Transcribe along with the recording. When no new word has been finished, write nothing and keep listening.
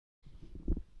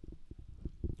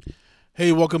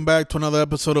Hey, welcome back to another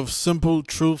episode of Simple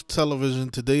Truth Television.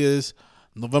 Today is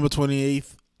November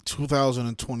 28th,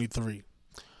 2023.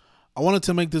 I wanted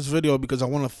to make this video because I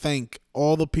want to thank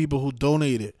all the people who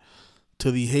donated to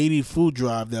the Haiti food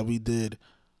drive that we did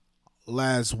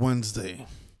last Wednesday.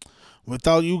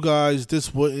 Without you guys,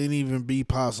 this wouldn't even be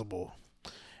possible.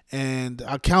 And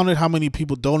I counted how many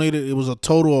people donated. It was a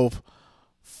total of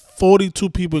 42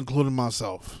 people, including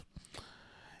myself.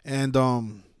 And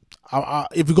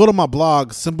if you go to my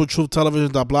blog,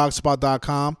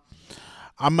 simpletruth.television.blogspot.com,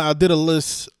 I did a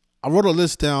list. I wrote a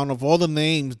list down of all the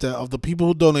names of the people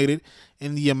who donated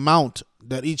and the amount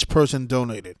that each person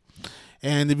donated.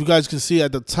 And if you guys can see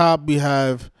at the top, we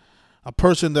have a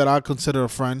person that I consider a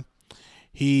friend.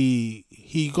 He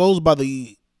goes by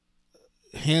the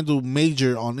handle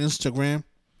Major on Instagram.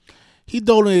 He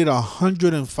donated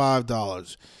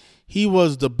 $105. He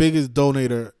was the biggest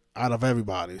donator out of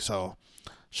everybody. So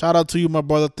shout out to you, my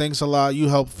brother. Thanks a lot. You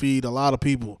helped feed a lot of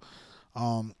people.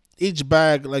 Each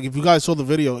bag, like if you guys saw the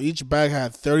video, each bag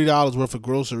had $30 worth of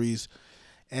groceries,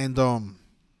 and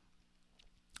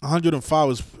 105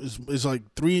 is like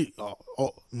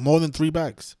more than 3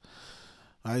 bags.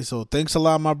 All right, so thanks a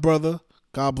lot, my brother.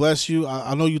 God bless you.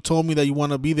 I know you told me that you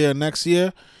want to be there next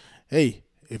year. Hey,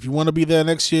 if you want to be there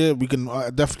next year, we can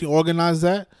definitely organize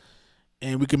that,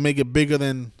 and we can make it bigger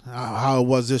than how it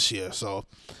was this year. So,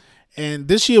 and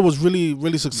this year was really,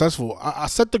 really successful. I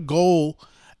set the goal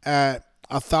at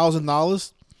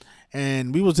 $1,000,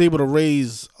 and we was able to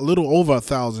raise a little over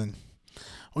 $1,000.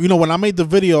 You know, when I made the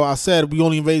video, I said we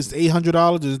only raised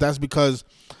 $800. That's because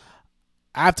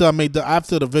after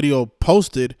the video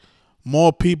posted,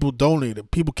 more people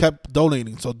donated. People kept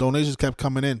donating, so donations kept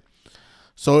coming in.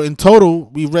 So in total,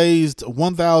 we raised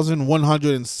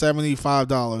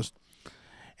 $1,175,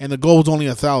 and the goal was only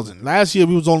 $1,000. Last year,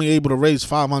 we was only able to raise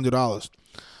 $500.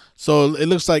 So it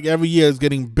looks like every year is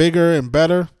getting bigger and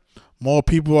better. More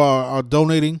people are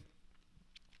donating.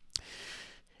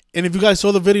 And if you guys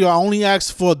saw the video, I only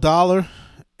asked for $1,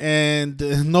 and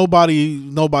almost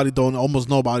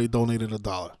nobody donated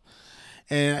 $1.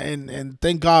 And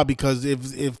thank God, because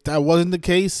if that wasn't the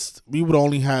case, we would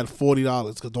only had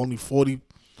 $40, because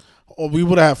we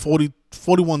would have had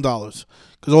 $41,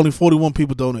 because only 41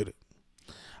 people donated.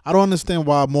 I don't understand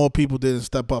why more people didn't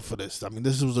step up for this. I mean,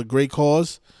 this was a great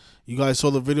cause. You guys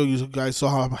saw the video. You guys saw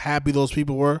how happy those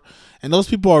people were. And those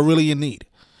people are really in need.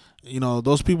 You know,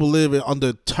 those people live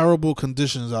under terrible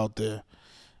conditions out there.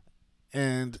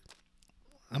 And,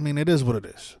 I mean, it is what it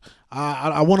is.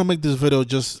 I want to make this video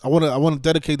I want to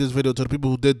dedicate this video to the people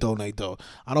who did donate, though.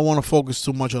 I don't want to focus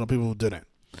too much on the people who didn't.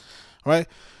 All right?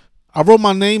 I wrote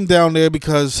my name down there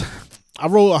because I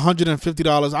wrote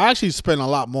 $150. I actually spent a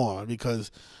lot more, because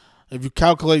if you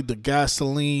calculate the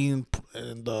gasoline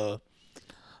and the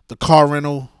car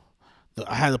rental,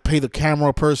 I had to pay the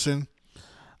camera person.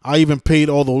 I even paid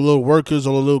all the little workers,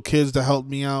 all the little kids that helped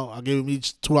me out. I gave them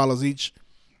each $2 each.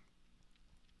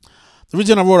 The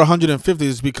reason I wrote 150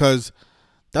 is because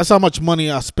that's how much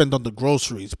money I spent on the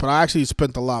groceries. But I actually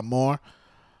spent a lot more,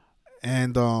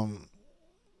 and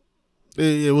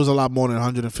it was a lot more than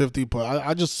 150. But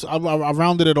I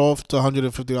rounded it off to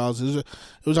 $150. It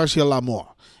was actually a lot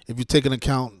more if you take into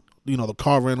account, you know, the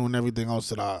car rental and everything else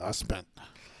that I spent.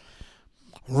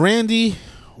 Randy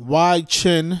Y.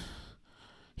 Chin,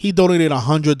 he donated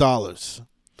 $100.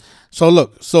 So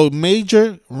look,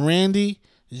 Major, Randy,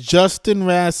 Justin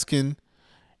Raskin,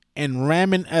 and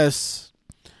Ramin S.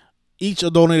 each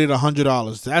donated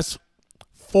 $100. That's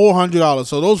 $400.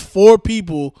 So those 4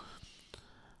 people,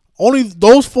 only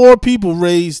those 4 people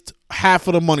raised half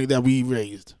of the money that we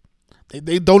raised.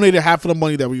 They donated half of the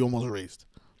money that we almost raised.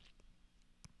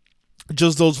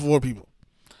 Just those 4 people.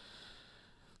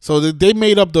 So they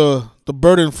made up the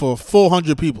burden for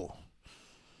 400 people.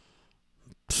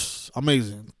 Psst,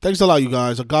 amazing. Thanks a lot, you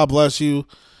guys. God bless you.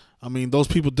 I mean, those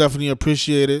people definitely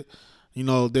appreciate it. You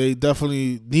know, they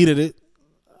definitely needed it.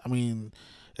 I mean,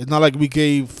 it's not like we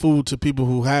gave food to people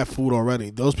who had food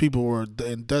already. Those people were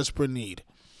in desperate need.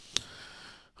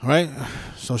 All right?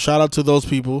 So shout out to those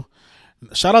people.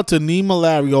 Shout out to Nima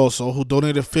Larry also, who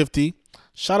donated $50.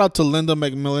 Shout out to Linda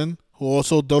McMillan, who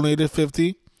also donated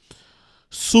 $50.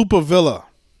 Super Villa,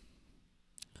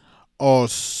 or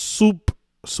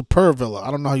Super Villa. I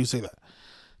don't know how you say that.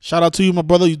 Shout out to you, my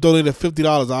brother. You donated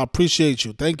 $50. I appreciate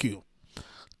you. Thank you.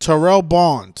 Terrell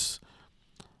Barnes,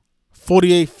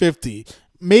 $48.50.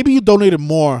 Maybe you donated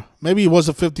more. Maybe it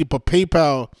wasn't 50, but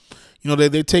PayPal, you know,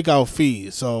 they take out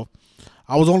fees. So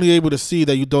I was only able to see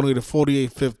that you donated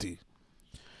 $48.50.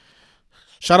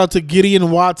 Shout out to Gideon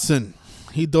Watson.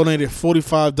 He donated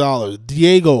 $45.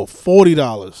 Diego,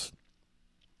 $40.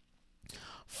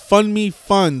 GoFundMe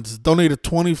Funds donated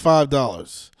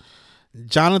 $25.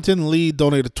 Jonathan Lee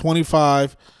donated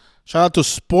 $25. Shout out to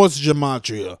Sports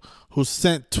Gematria, who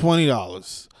sent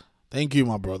 $20. Thank you,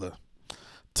 my brother.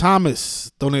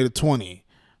 Thomas donated $20.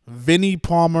 Vinny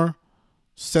Palmer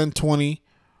sent $20.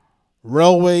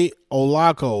 Railway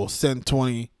Olaco sent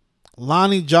 $20.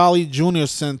 Lonnie Jolly Jr.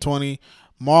 sent $20.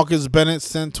 Marcus Bennett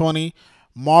sent $20.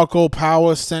 Marco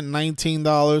Power sent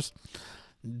 $19.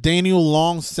 Daniel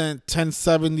Long sent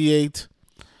 $10.78.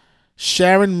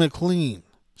 Sharon McLean,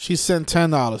 she sent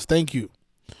 $10. Thank you.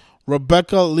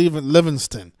 Rebecca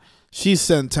Livingston, she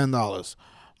sent $10.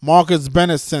 Marcus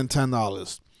Bennett sent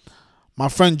 $10. My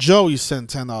friend Joey sent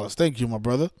 $10. Thank you, my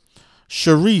brother.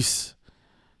 Sharice,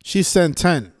 she sent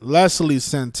 10. Leslie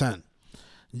sent 10.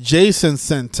 Jason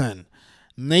sent 10.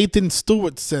 Nathan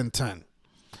Stewart sent 10.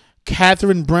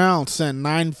 Catherine Brown sent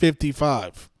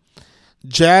 $9.55.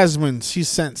 Jasmine, she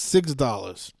sent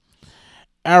 $6.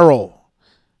 Errol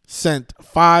sent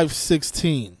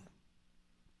 $5.16.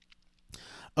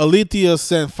 Alethea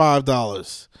sent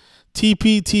 $5.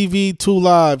 TPTV 2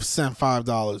 Live sent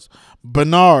 $5.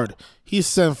 Bernard, he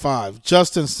sent $5.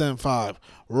 Justin sent $5.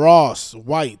 Ross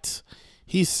White,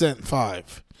 he sent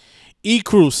 $5.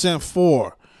 E-Crew sent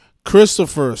 $4.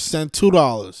 Christopher sent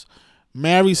 $2.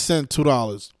 Mary sent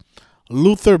 $2.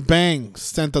 Luther Bang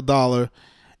sent $1.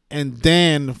 And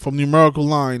Dan from Numerical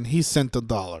Line, he sent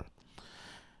 $1.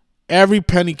 Every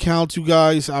penny counts, you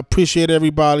guys. I appreciate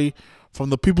everybody, from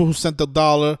the people who sent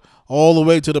 $1 all the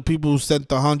way to the people who sent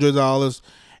 $100.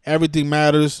 Everything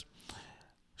matters.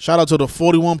 Shout out to the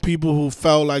 41 people who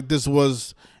felt like this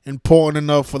was important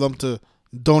enough for them to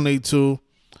donate to.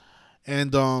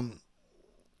 And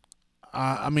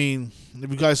I mean,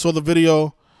 if you guys saw the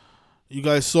video, you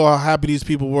guys saw how happy these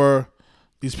people were.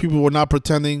 These people were not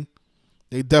pretending.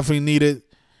 They definitely need it.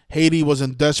 Haiti was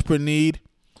in desperate need.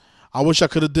 I wish I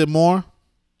could have did more.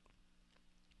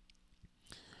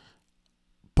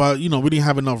 But, you know, we didn't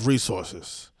have enough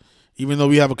resources. Even though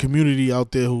we have a community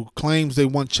out there who claims they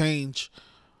want change,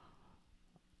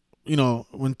 you know,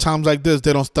 when times like this,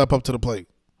 they don't step up to the plate,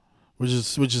 which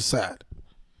is sad.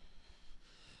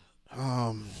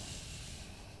 I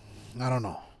don't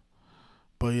know.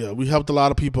 But, yeah, we helped a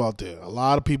lot of people out there. A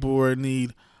lot of people were in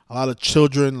need. A lot of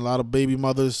children, a lot of baby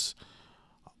mothers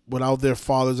without their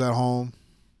fathers at home.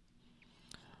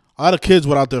 A lot of kids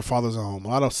without their fathers at home. A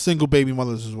lot of single baby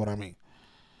mothers is what I mean.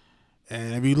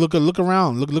 And if you look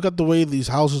around, look at the way these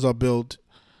houses are built.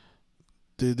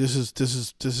 This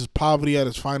is poverty at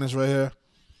its finest right here.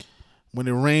 When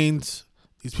it rains,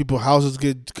 these people's houses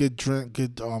get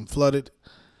flooded.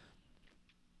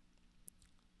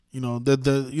 You know,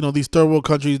 these third world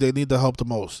countries, they need the help the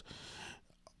most.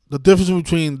 The difference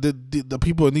between the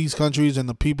people in these countries and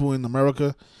the people in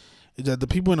America is that the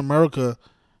people in America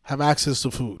have access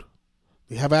to food.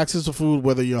 They have access to food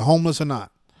whether you're homeless or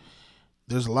not.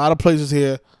 There's a lot of places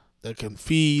here that can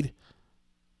feed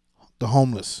the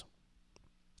homeless.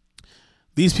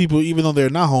 These people, even though they're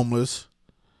not homeless,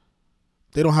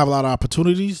 they don't have a lot of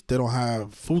opportunities. They don't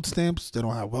have food stamps. They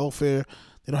don't have welfare.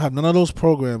 They don't have none of those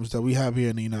programs that we have here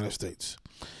in the United States.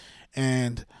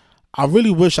 And I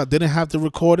really wish I didn't have to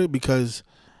record it, because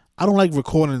I don't like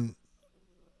recording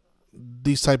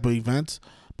these type of events.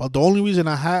 But the only reason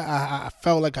I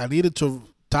felt like I needed to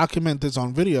document this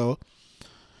on video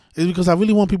is because I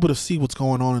really want people to see what's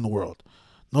going on in the world.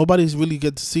 Nobody's really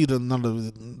get to see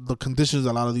the conditions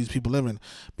a lot of these people live in,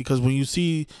 because when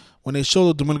they show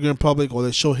the Dominican Republic or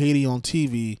they show Haiti on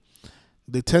TV,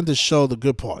 they tend to show the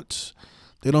good parts.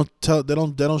 They don't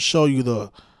show you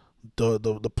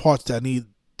the parts that need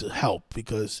to help,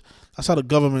 because that's how the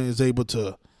government is able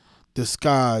to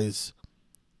disguise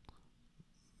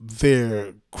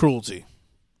their cruelty.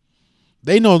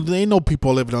 They know people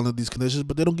are living under these conditions,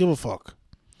 but they don't give a fuck.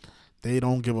 They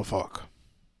don't give a fuck.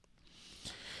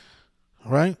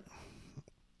 Right?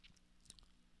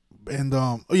 And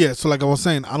yeah, so like I was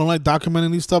saying, I don't like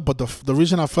documenting these stuff, but the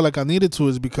reason I feel like I needed to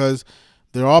is because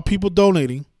there are people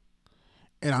donating,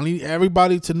 and I need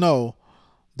everybody to know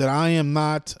that I am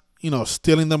not,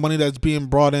 stealing the money that's being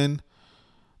brought in.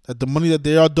 That the money that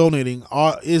they are donating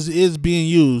is being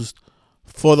used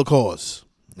for the cause.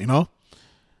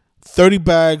 30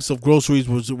 bags of groceries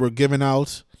were given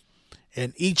out,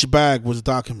 and each bag was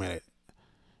documented.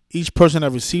 Each person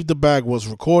that received the bag was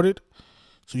recorded,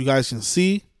 so you guys can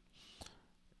see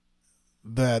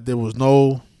that there was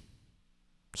no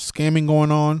scamming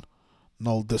going on,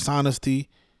 no dishonesty.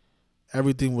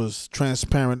 Everything was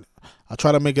transparent. I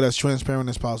try to make it as transparent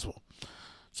as possible.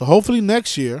 So hopefully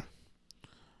next year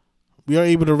we are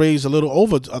able to raise a little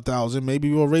over $1,000.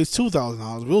 Maybe we'll raise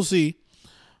 $2,000. We'll see.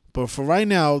 But for right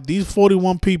now, these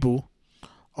 41 people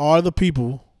are the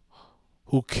people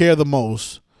who care the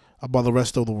most about the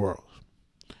rest of the world.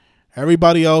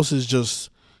 Everybody else is just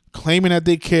claiming that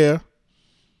they care,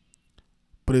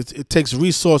 but it takes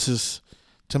resources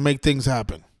to make things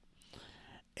happen.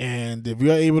 And if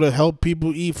you're able to help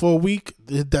people eat for a week,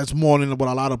 that's more than what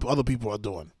a lot of other people are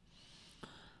doing.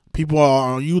 People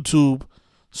are on YouTube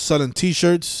selling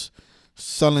T-shirts,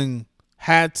 selling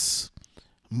hats,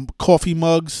 coffee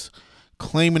mugs,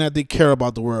 claiming that they care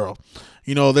about the world.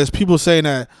 You know, there's people saying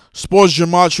that Sports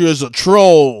Gematria is a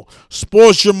troll.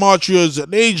 Sports Gematria is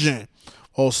an agent.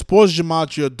 Or Sports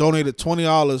Gematria donated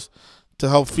 $20 to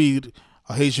help feed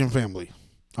a Haitian family.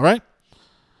 All right?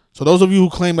 So those of you who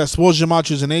claim that Sports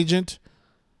Gematria is an agent,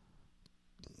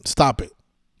 stop it.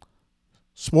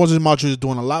 Sports Gematria is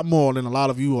doing a lot more than a lot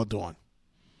of you are doing.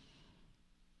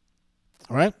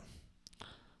 All right?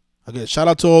 Again, shout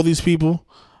out to all these people.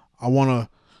 I want to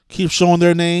keep showing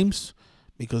their names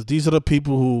because these are the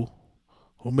people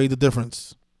who made the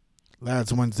difference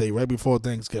last Wednesday, right before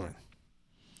Thanksgiving.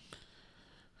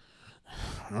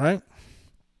 All right?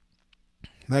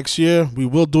 Next year, we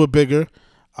will do it bigger.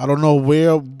 I don't know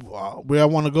where I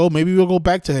want to go. Maybe we'll go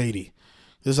back to Haiti.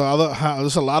 There's a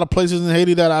lot of places in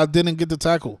Haiti that I didn't get to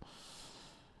tackle.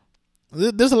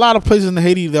 There's a lot of places in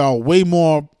Haiti that are way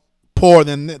more poor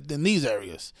than these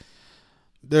areas.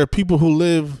 There are people who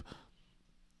live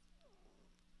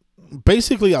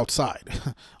basically outside.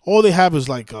 All they have is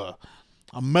like a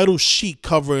metal sheet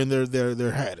covering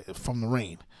their head from the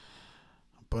rain.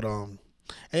 But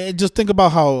and just think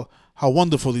about how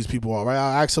wonderful these people are, right?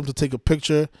 I asked them to take a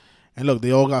picture, and look, they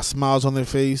all got smiles on their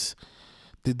face.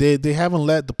 They haven't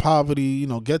let the poverty,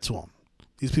 get to them.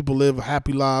 These people live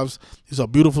happy lives. These are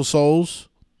beautiful souls.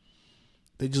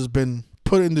 They just been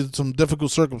put into some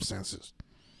difficult circumstances.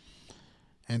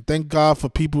 And thank God for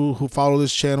people who follow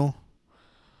this channel.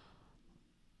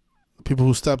 People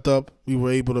who stepped up. We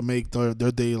were able to make their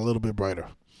day a little bit brighter.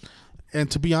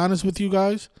 And to be honest with you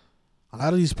guys, a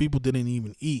lot of these people didn't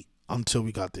even eat until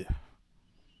we got there.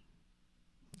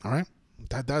 All right?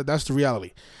 That's the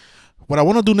reality. What I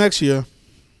want to do next year,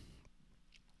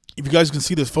 if you guys can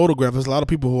see this photograph, there's a lot of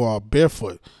people who are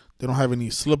barefoot. They don't have any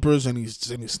slippers, any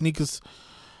sneakers.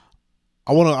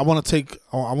 I want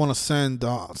to send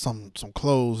some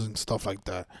clothes and stuff like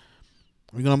that.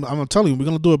 I'm telling you, we're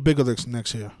gonna do it bigger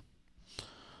next year.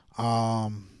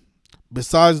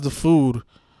 Besides the food,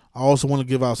 I also want to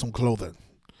give out some clothing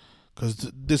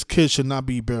because this kid should not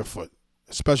be barefoot,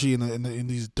 especially in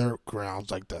these dirt grounds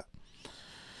like that.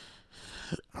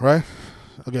 All right.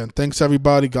 Again, thanks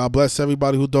everybody. God bless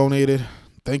everybody who donated.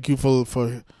 Thank you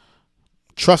for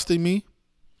trusting me.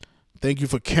 Thank you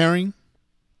for caring.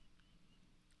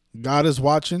 God is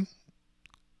watching,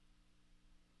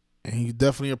 and He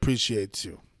definitely appreciates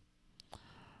you.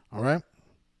 All right?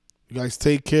 You guys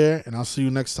take care, and I'll see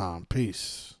you next time.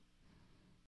 Peace.